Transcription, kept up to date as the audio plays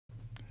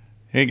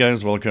Hey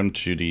guys, welcome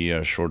to the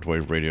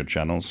shortwave radio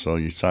channel. So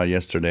you saw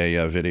yesterday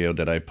a video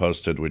that I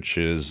posted, which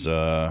is,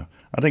 I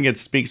think it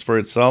speaks for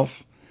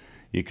itself.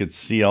 You could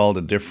see all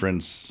the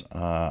difference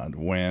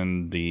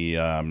when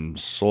the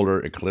solar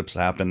eclipse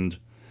happened,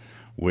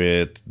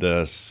 with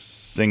the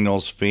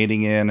signals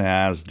fading in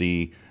as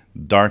the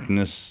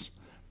darkness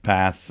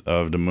path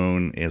of the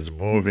moon is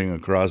moving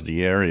across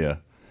the area.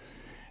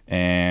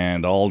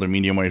 And all the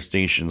medium wave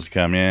stations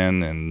come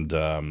in, and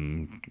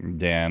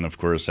then, of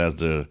course, as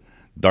the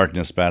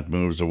darkness path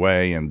moves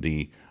away and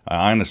the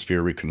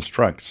ionosphere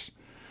reconstructs,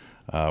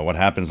 what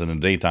happens in the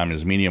daytime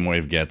is medium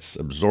wave gets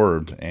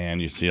absorbed,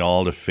 and you see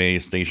all the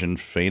phase station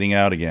fading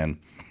out again,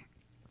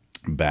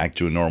 back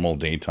to normal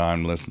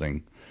daytime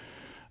listening.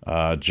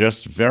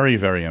 Just very,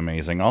 very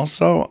amazing.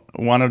 Also,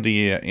 one of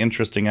the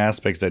interesting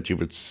aspects that you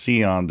would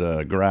see on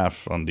the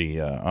graph on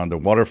the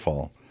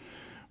waterfall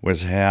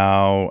was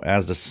how,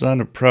 as the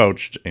sun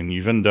approached, and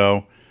even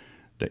though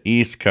the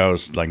East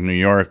Coast, like New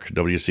York,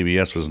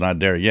 WCBS was not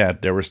there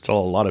yet, there were still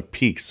a lot of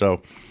peaks.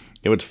 So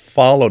it would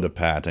follow the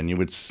path, and you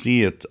would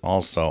see it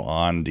also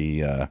on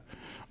the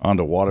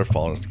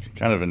waterfall. It's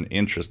kind of an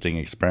interesting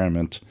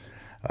experiment.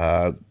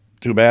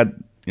 Too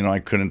bad, I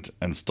couldn't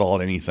install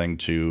anything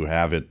to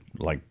have it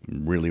like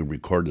really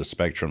record the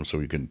spectrum so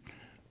we could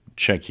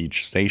check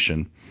each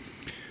station.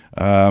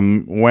 I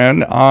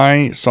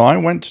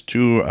went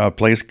to a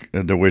place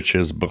which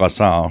is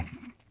Brossard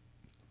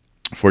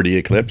for the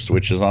eclipse,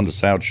 which is on the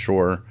south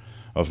shore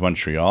of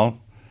Montreal.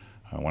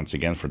 Once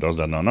again, for those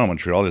that don't know,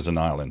 Montreal is an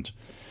island.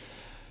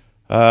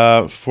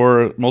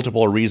 For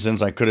multiple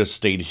reasons, I could have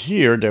stayed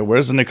here. There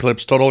was an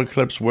eclipse. Total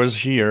eclipse was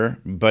here,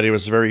 but it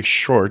was very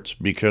short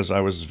because I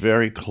was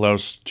very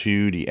close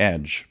to the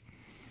edge.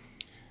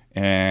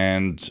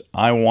 And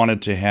I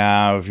wanted to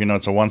have,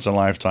 it's a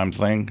once-in-a-lifetime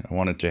thing. I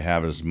wanted to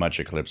have as much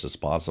eclipse as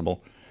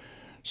possible.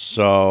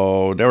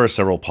 So there were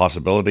several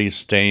possibilities.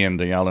 Stay in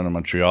the island of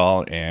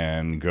Montreal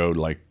and go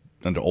like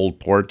in the old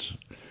port.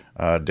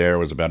 There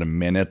was about a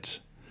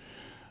minute.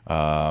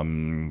 A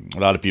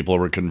lot of people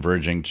were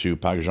converging to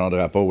Parc Jean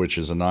Drapeau, which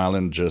is an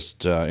island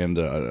just in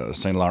the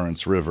St.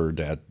 Lawrence River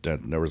that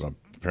there was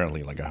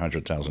apparently like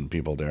 100,000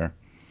 people there.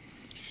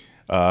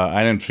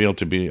 I didn't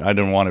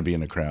want to be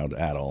in the crowd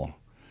at all.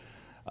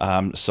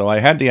 So I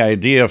had the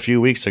idea a few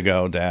weeks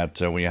ago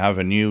that we have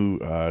a new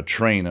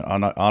train,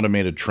 an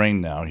automated train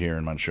now here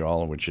in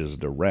Montreal, which is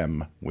the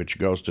REM, which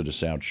goes to the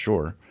South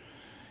Shore.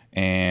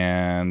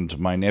 And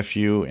my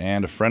nephew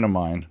and a friend of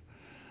mine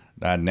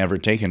had never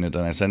taken it,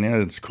 and I said,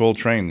 it's a cool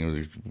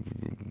train.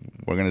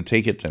 We're going to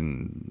take it,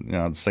 and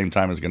at the same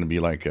time, it's going to be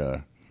like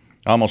a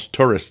almost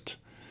tourist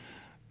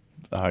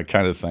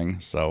kind of thing.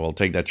 So we'll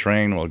take that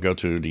train. We'll go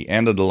to the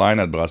end of the line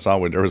at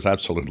Brossard, where there was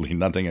absolutely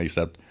nothing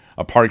except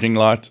a parking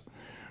lot,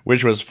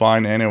 which was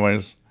fine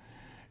anyways.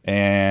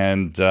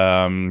 And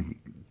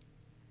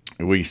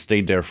we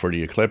stayed there for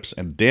the eclipse.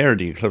 And there,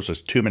 the eclipse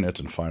was 2 minutes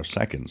and 5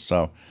 seconds.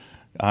 So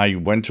I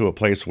went to a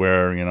place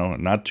where,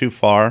 not too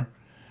far,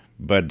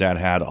 but that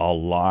had a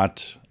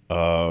lot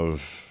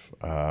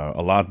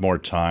more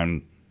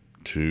time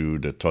to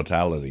the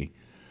totality.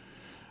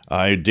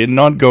 I did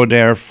not go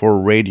there for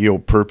radio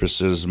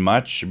purposes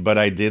much, but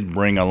I did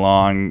bring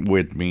along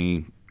with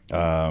me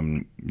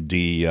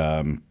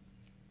the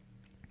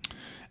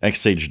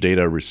XH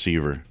data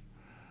receiver.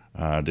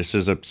 This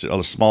is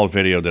a small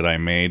video that I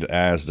made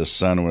as the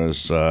sun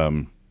was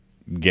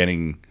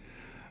getting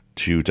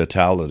to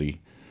totality.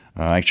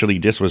 Actually,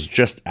 this was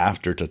just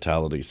after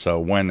totality. So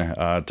when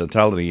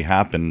totality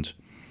happened,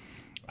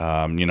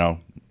 it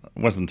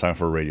wasn't time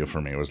for radio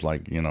for me. It was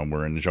like,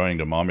 we're enjoying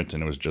the moment,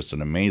 and it was just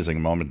an amazing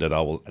moment that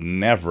I will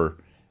never,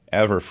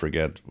 ever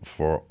forget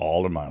for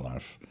all of my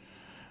life.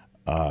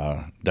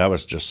 That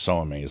was just so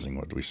amazing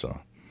what we saw.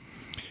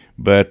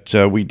 But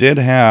we did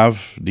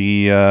have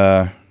the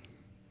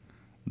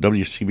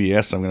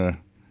WCBS. I'm going to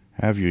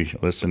have you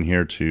listen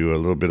here to a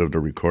little bit of the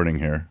recording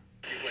here.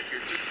 Like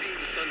you're just seeing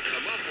the sun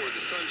come up, or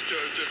the sun's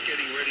just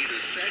getting ready to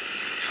set.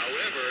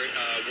 However,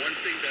 one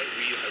thing that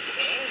we have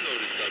all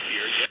noticed up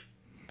here.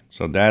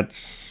 So that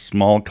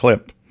small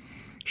clip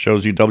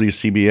shows you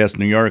WCBS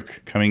New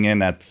York coming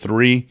in at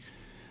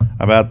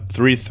about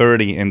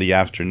 3:30 in the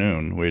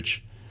afternoon,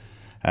 which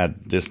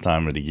at this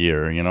time of the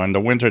year, in the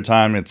winter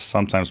time, it's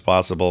sometimes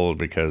possible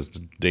because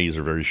the days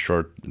are very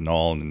short and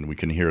all, and we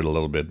can hear it a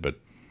little bit. But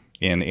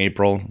in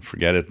April,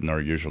 forget it. Nor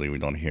usually we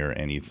don't hear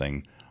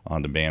anything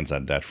on the bands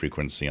at that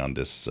frequency on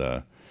this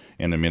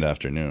in the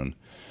mid-afternoon.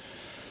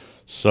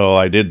 So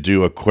I did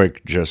do a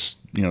quick just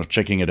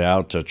checking it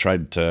out.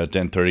 Tried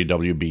 1030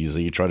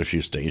 WBZ, tried a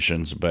few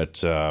stations,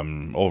 but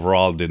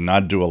overall did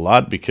not do a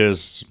lot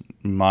because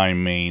my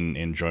main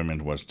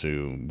enjoyment was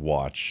to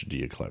watch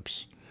the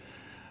eclipse.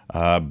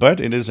 But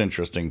it is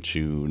interesting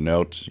to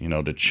note,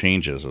 the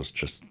changes was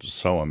just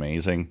so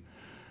amazing.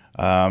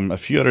 A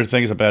few other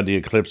things about the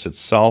eclipse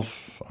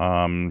itself.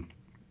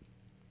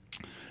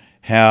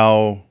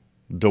 How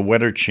the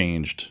weather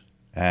changed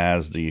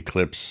as the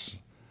eclipse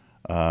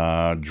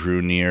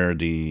drew near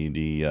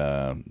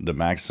the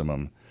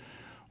maximum.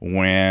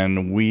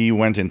 when we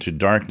went into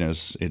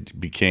darkness, it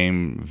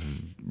became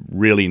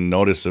really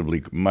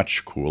noticeably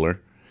much cooler,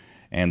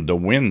 and the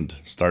wind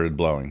started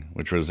blowing,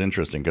 which was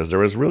interesting because there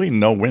was really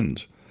no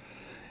wind.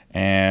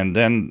 And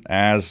then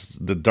as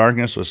the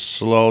darkness was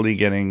slowly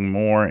getting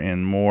more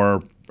and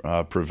more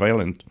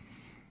prevalent,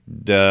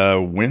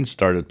 the wind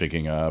started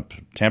picking up,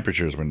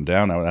 temperatures went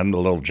down. I had a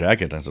little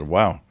jacket. I said,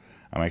 wow,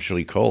 I'm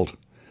actually cold.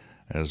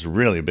 It was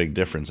really a big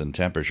difference in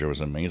temperature. It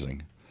was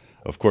amazing.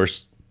 Of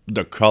course,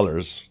 the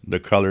colors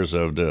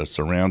of the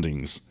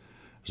surroundings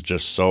was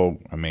just so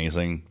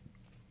amazing.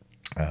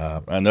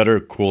 Another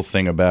cool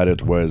thing about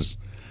it was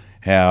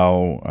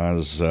how,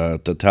 as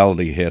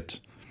totality hit,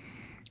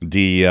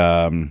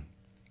 the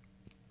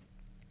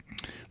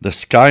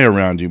sky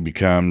around you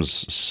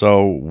becomes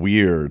so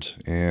weird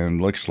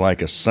and looks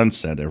like a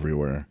sunset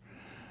everywhere.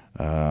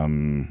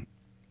 I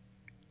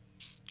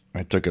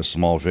took a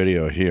small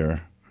video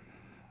here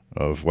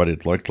of what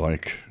it looked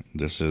like.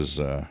 This is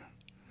the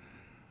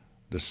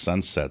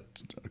sunset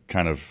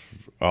kind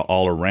of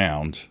all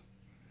around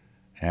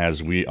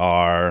as we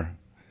are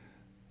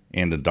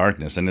in the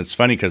darkness. And it's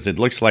funny because it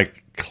looks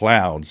like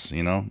clouds,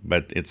 you know,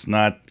 but it's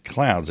not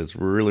clouds. It's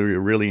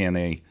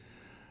really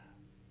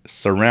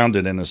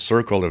surrounded in a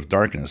circle of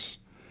darkness.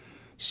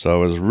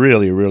 So it was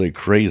really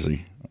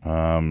crazy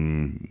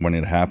when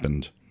it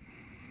happened.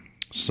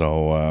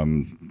 So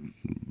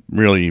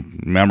really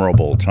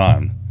memorable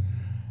time.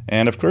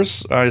 And of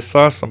course, I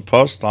saw some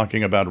posts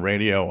talking about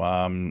radio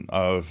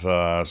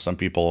of some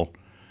people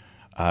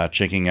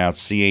checking out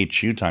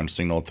CHU time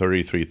signal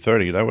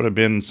 3330. That would have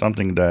been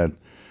something that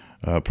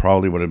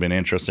probably would have been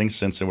interesting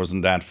since it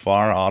wasn't that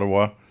far,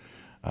 Ottawa.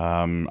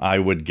 I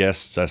would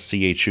guess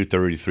CHU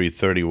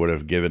 3330 would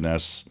have given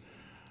us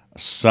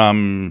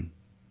some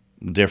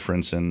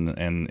difference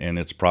in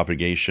its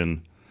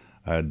propagation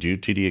due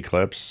to the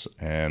eclipse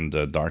and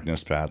the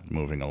darkness path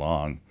moving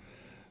along.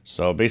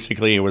 So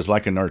basically, it was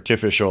like an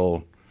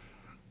artificial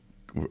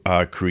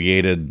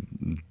created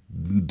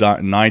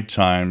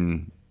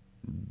nighttime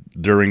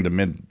during the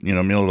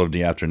middle of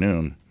the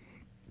afternoon.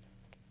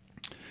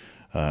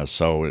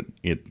 So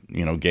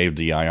it gave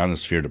the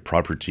ionosphere the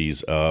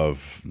properties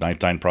of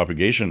nighttime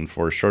propagation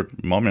for a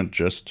short moment,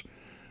 just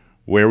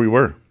where we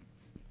were.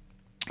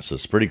 So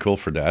it's pretty cool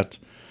for that.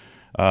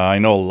 I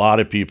know a lot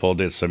of people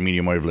did some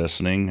medium wave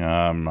listening.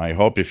 I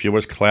hope if it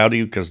was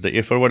cloudy, because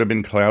if it would have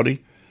been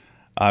cloudy,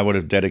 I would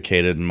have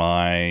dedicated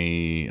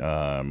my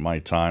my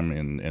time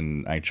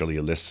in actually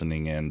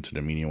listening in to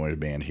the medium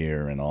wave band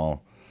here and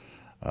all.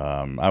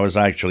 I was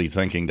actually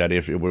thinking that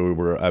if it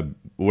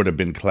would have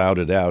been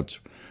clouded out,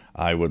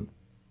 I would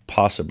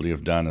possibly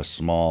have done a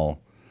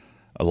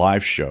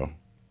live show,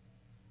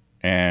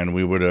 and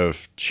we would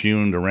have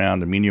tuned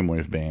around the medium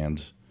wave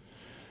band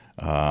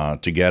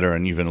together,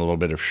 and even a little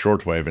bit of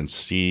shortwave, and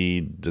see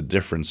the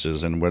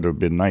differences. And what would have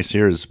been nice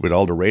here is with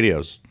all the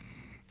radios,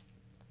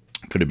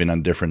 could have been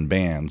on different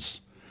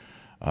bands,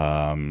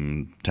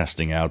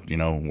 testing out,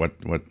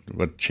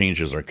 what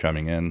changes are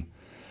coming in.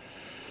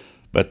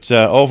 But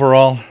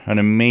overall, an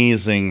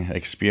amazing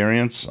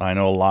experience. I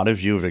know a lot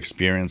of you have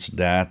experienced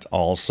that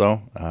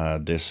also.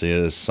 This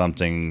is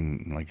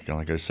something,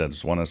 like I said,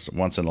 it's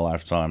once in a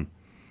lifetime.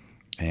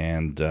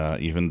 And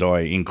even though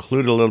I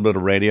included a little bit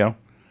of radio,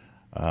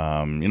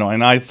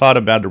 and I thought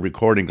about the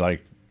recording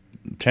like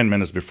 10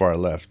 minutes before I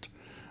left.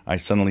 I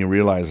suddenly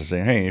realized, I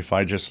say, hey, if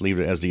I just leave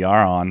the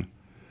SDR on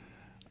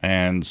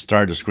and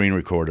start the screen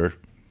recorder,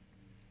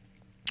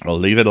 I'll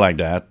leave it like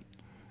that.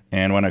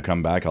 And when I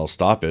come back, I'll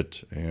stop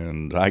it.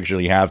 And I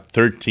actually have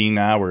 13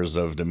 hours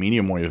of the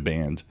medium wave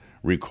band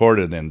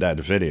recorded in that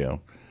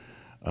video,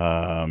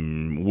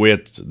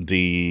 with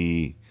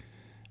the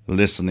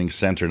listening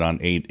centered on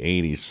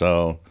 880.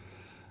 So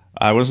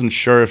I wasn't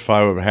sure if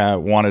I would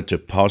have wanted to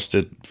post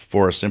it,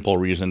 for a simple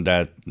reason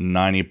that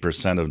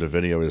 90% of the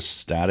video is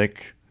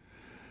static.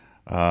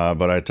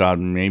 But I thought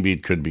maybe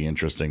it could be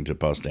interesting to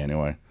post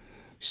anyway.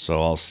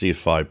 So I'll see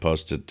if I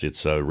post it.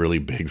 It's a really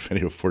big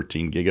video,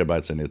 14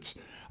 gigabytes, and it's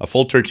a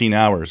full 13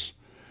 hours.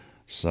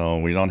 So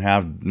we don't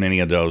have many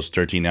of those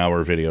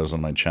 13-hour videos on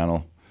my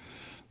channel.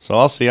 So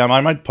I'll see. I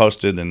might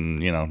post it,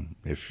 and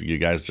if you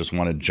guys just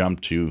want to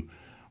jump to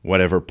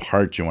whatever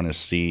part you want to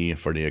see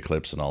for the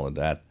eclipse and all of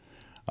that,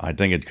 I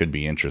think it could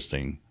be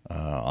interesting,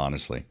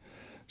 honestly.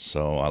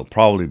 So I'll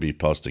probably be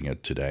posting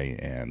it today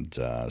and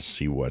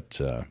see what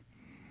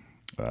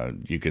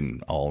you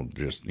can all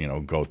just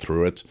go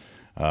through it.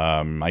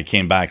 I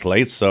came back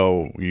late,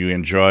 so you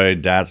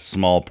enjoyed that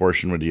small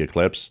portion with the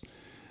eclipse.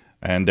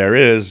 And there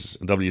is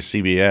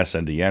WCBS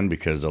at the end,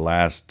 because the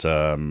last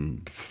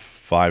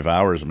 5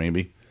 hours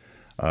maybe,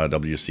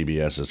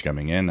 WCBS is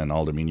coming in, and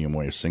all the medium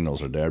wave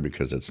signals are there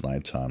because it's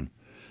nighttime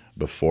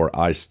before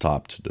I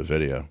stopped the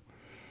video.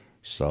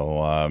 So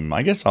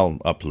I guess I'll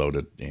upload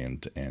it,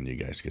 and you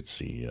guys could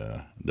see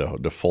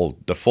the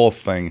full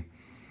thing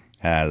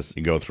as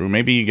you go through.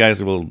 Maybe you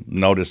guys will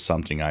notice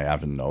something I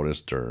haven't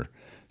noticed, or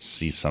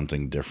see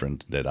something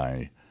different that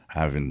I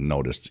haven't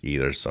noticed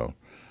either. So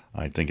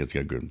I think it's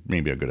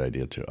maybe a good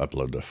idea to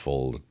upload the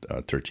full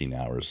 13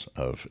 hours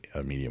of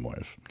medium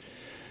wave.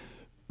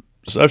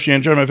 So if you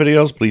enjoy my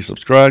videos, please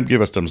subscribe,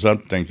 give us thumbs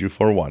up. Thank you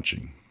for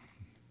watching.